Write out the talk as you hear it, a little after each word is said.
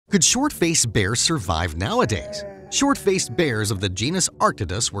Could short-faced bears survive nowadays? Short-faced bears of the genus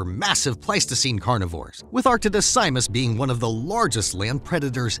Arctodus were massive Pleistocene carnivores, with Arctodus simus being one of the largest land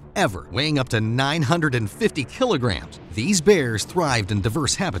predators ever, weighing up to 950 kilograms. These bears thrived in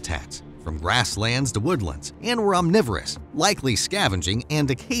diverse habitats, from grasslands to woodlands, and were omnivorous, likely scavenging and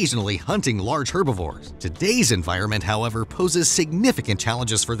occasionally hunting large herbivores. Today's environment, however, poses significant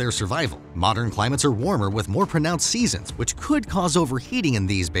challenges for their survival. Modern climates are warmer with more pronounced seasons, which could cause overheating in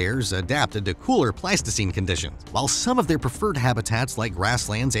these bears adapted to cooler Pleistocene conditions. While some of their preferred habitats like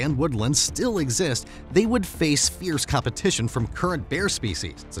grasslands and woodlands still exist, they would face fierce competition from current bear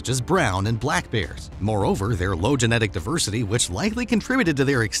species, such as brown and black bears. Moreover, their low genetic diversity, which likely contributed to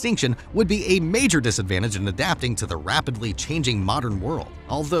their extinction, would be a major disadvantage in adapting to the rapidly changing modern world.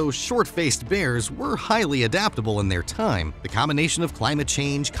 Although short-faced bears were highly adaptable in their time, the combination of climate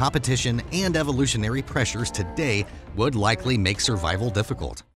change, competition, and evolutionary pressures today would likely make survival difficult.